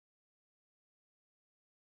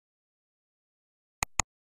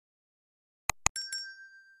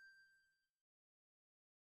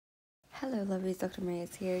Hello lovelies, Dr. Maria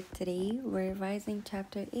is here. Today we're revising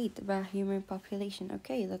chapter 8 about human population.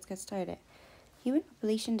 Okay, let's get started. Human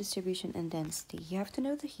population distribution and density. You have to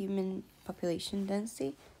know the human population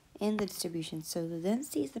density and the distribution. So the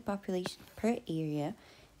density is the population per area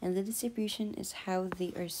and the distribution is how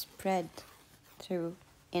they are spread through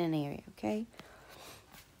in an area, okay?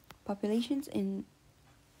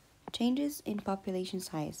 Changes in population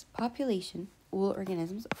size. Population, all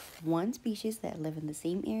organisms of one species that live in the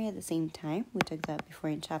same area at the same time. We took that before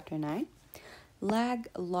in chapter 9. Lag,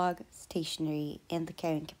 log, stationary, and the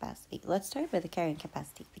carrying capacity. Let's start with the carrying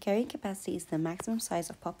capacity. The carrying capacity is the maximum size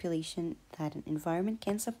of population that an environment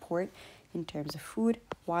can support in terms of food,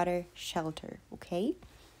 water, shelter, okay?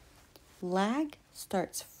 Lag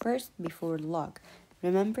starts first before log.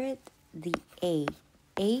 Remember it, the A.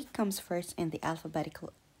 A comes first in the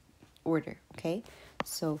alphabetical order, okay?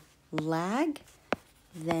 So lag,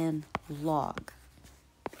 then log.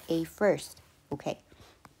 A first, okay.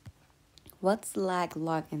 What's lag,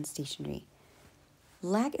 log, and stationary?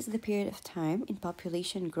 Lag is the period of time in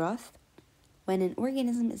population growth when an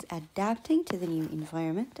organism is adapting to the new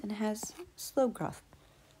environment and has slow growth.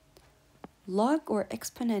 Log or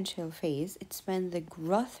exponential phase, it's when the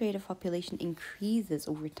growth rate of population increases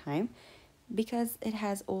over time because it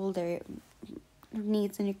has all their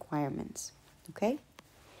needs and requirements, okay?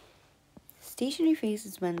 Stationary phase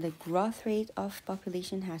is when the growth rate of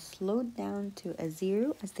population has slowed down to a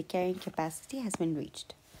zero as the carrying capacity has been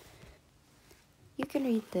reached. You can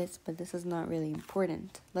read this, but this is not really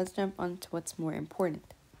important. Let's jump on to what's more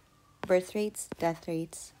important. Birth rates, death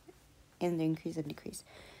rates, and the increase and decrease.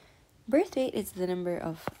 Birth rate is the number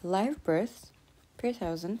of live births per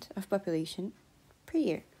 1,000 of population per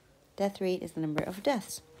year. Death rate is the number of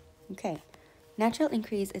deaths. Okay. Natural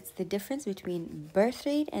increase, it's the difference between birth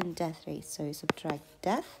rate and death rate. So you subtract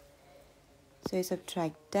death.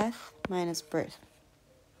 Minus birth.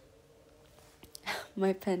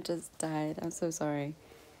 My pen just died. I'm so sorry.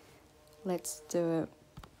 Let's do it.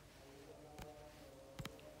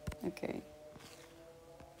 Okay.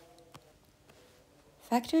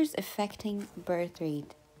 Factors affecting birth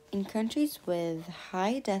rate. In countries with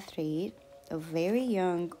high death rate of very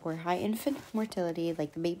young or high infant mortality,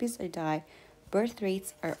 like the babies are die, birth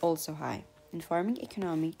rates are also high. In farming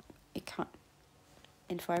economies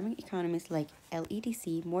like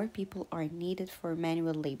LEDC, more people are needed for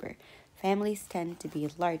manual labor. Families tend to be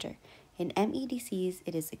larger. In MEDCs,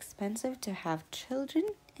 it is expensive to have children,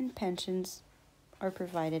 and pensions are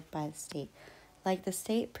provided by the state. Like the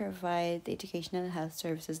state provides the educational and health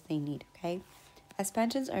services they need, okay? As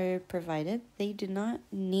pensions are provided, they do not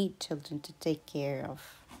need children to take care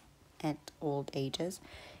of at old ages.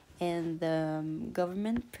 And the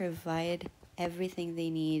government provide everything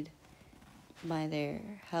they need by their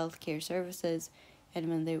healthcare services, and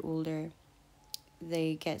when they're older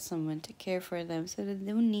they get someone to care for them, so they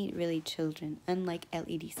don't need really children, unlike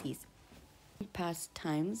LEDCs. In past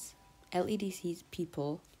times, LEDCs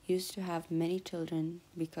people used to have many children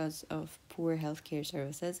because of poor healthcare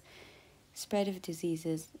services, spread of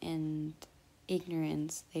diseases, and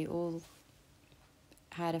ignorance. They all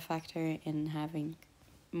had a factor in having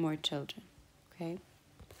more children, okay?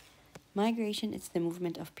 Migration is the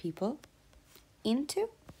movement of people into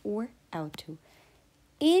or out to.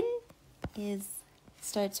 In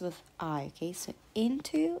starts with I, okay? So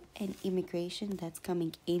into an immigration that's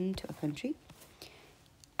coming into a country.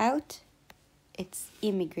 Out, it's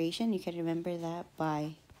immigration. You can remember that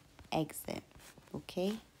by exit,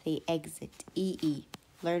 okay? They exit, EE.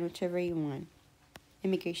 Learn whichever you want.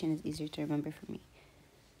 Immigration is easier to remember for me.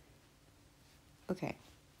 Okay.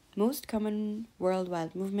 Most common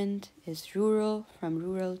worldwide movement is rural, from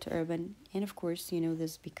rural to urban, and of course you know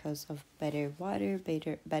this because of better water,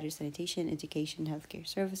 better sanitation, education, healthcare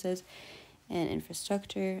services, and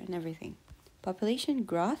infrastructure and everything. Population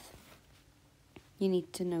growth, you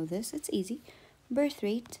need to know this, it's easy. Birth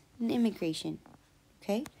rate and immigration,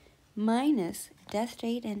 okay? Minus death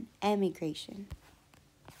rate and emigration.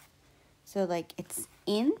 So like it's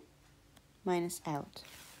in minus out.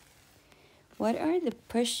 What are the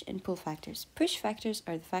push and pull factors? Push factors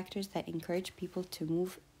are the factors that encourage people to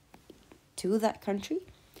move to that country.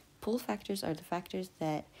 Pull factors are the factors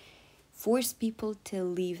that force people to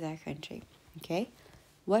leave that country, okay?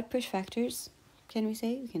 What push factors can we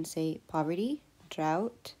say? We can say poverty,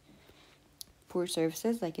 drought, poor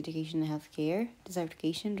services like education and healthcare,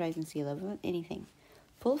 desertification, rising sea level, anything.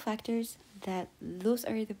 Pull factors, that those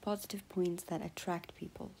are the positive points that attract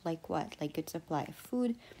people. Like what? Like good supply of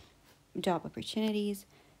food, job opportunities,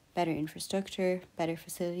 better infrastructure, better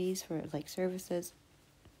facilities for like services,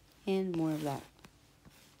 and more of that.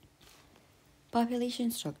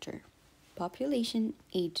 Population structure. population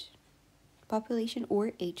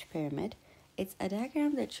or age pyramid. It's a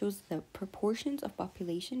diagram that shows the proportions of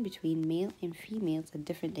population between male and females at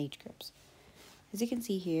different age groups. As you can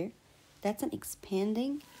see here, that's an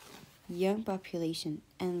expanding young population,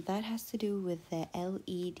 and that has to do with the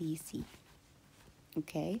LEDC.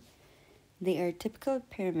 Okay, they are typical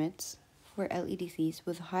pyramids for LEDCs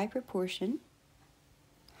with high proportion,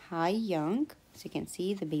 high young. As you can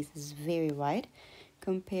see, the base is very wide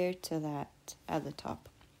compared to that at the top.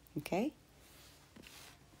 Okay,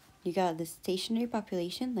 you got the stationary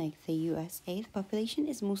population like the USA. The population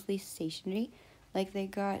is mostly stationary, like they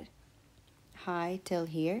got high till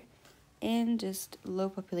here, and just low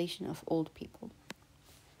population of old people.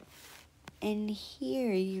 And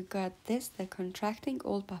here you got this, the contracting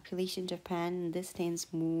old population Japan, and this stands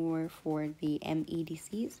more for the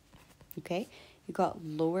MEDCs. Okay, you got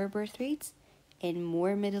lower birth rates and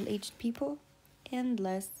more middle-aged people and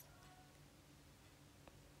less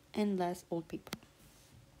old people.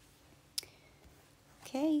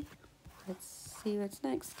 Okay, let's see what's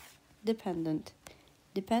next. Dependent,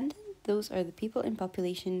 those are the people in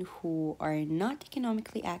population who are not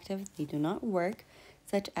economically active, they do not work,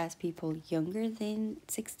 such as people younger than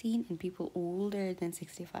 16 and people older than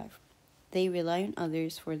 65. They rely on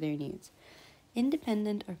others for their needs.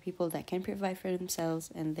 Independent are people that can provide for themselves,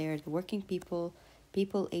 and they are the working people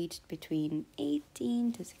aged between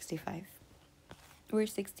 18 to 65, or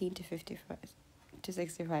 16 to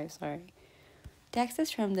 65, sorry.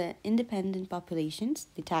 Taxes from the independent populations.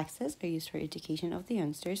 The taxes are used for education of the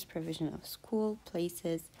youngsters, provision of school,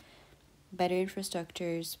 places, better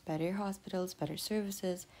infrastructures, better hospitals, better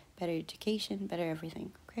services, better education, better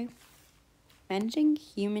everything, okay? Managing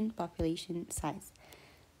human population size.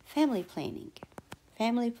 Family planning.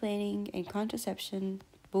 Family planning and contraception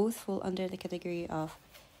both fall under the category of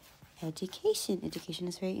education. Education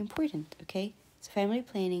is very important, okay? So family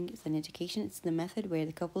planning is an education. It's the method where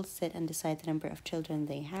the couples sit and decide the number of children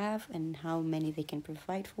they have and how many they can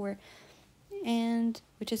provide for, and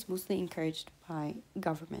which is mostly encouraged by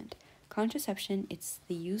government. Contraception, it's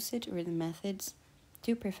the usage or the methods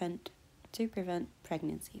to prevent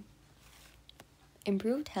pregnancy.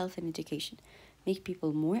 Improved health and education. Make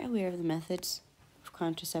people more aware of the methods of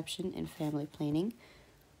contraception and family planning.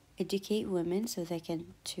 Educate women so they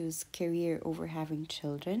can choose career over having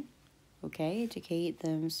children. Okay, educate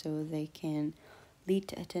them so they can lead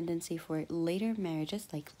to a tendency for later marriages,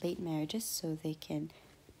 like late marriages, so they can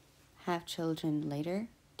have children later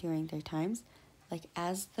during their times. Like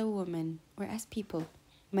as the woman, or as people,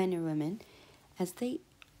 men or women, as they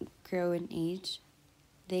grow in age,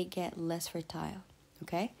 they get less fertile,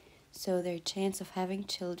 okay? So their chance of having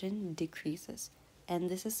children decreases. And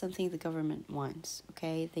this is something the government wants,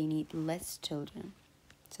 okay? They need less children.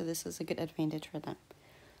 So this is a good advantage for them.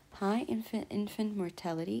 High infant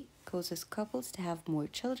mortality causes couples to have more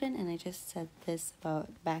children, and I just said this about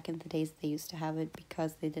back in the days they used to have it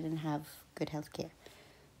because they didn't have good health care.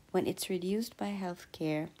 When it's reduced by health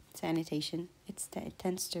care, sanitation, it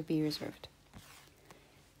tends to be reserved.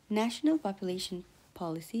 National population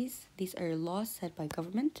policies. These are laws set by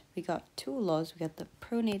government. We got two laws. We got the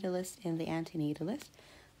pronatalist and the antinatalist.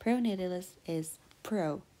 Pronatalist is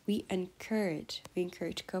pro. We encourage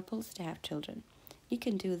couples to have children. You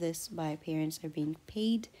can do this by parents are being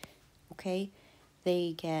paid, okay?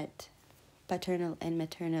 They get paternal and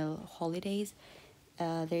maternal holidays.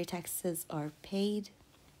 Their taxes are paid.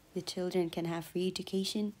 The children can have free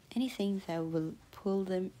education, anything that will pull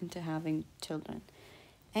them into having children.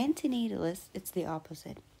 Antinatalist, it's the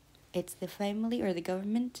opposite. It's the family or the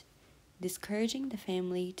government discouraging the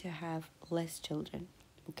family to have less children,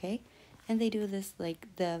 okay? And they do this like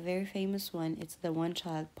the very famous one, it's the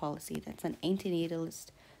one-child policy. That's an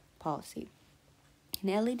antinatalist policy. In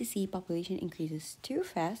LADC, population increases too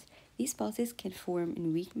fast. These policies can form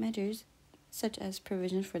in weak measures, such as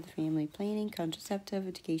provision for the family planning, contraceptive,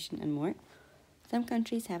 education, and more. Some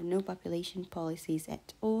countries have no population policies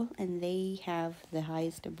at all, and they have the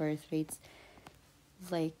highest birth rates,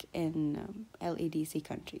 like in LADC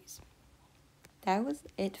countries. That was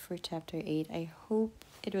it for chapter 8. I hope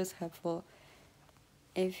it was helpful.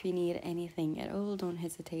 If you need anything at all, don't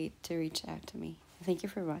hesitate to reach out to me. Thank you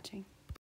for watching.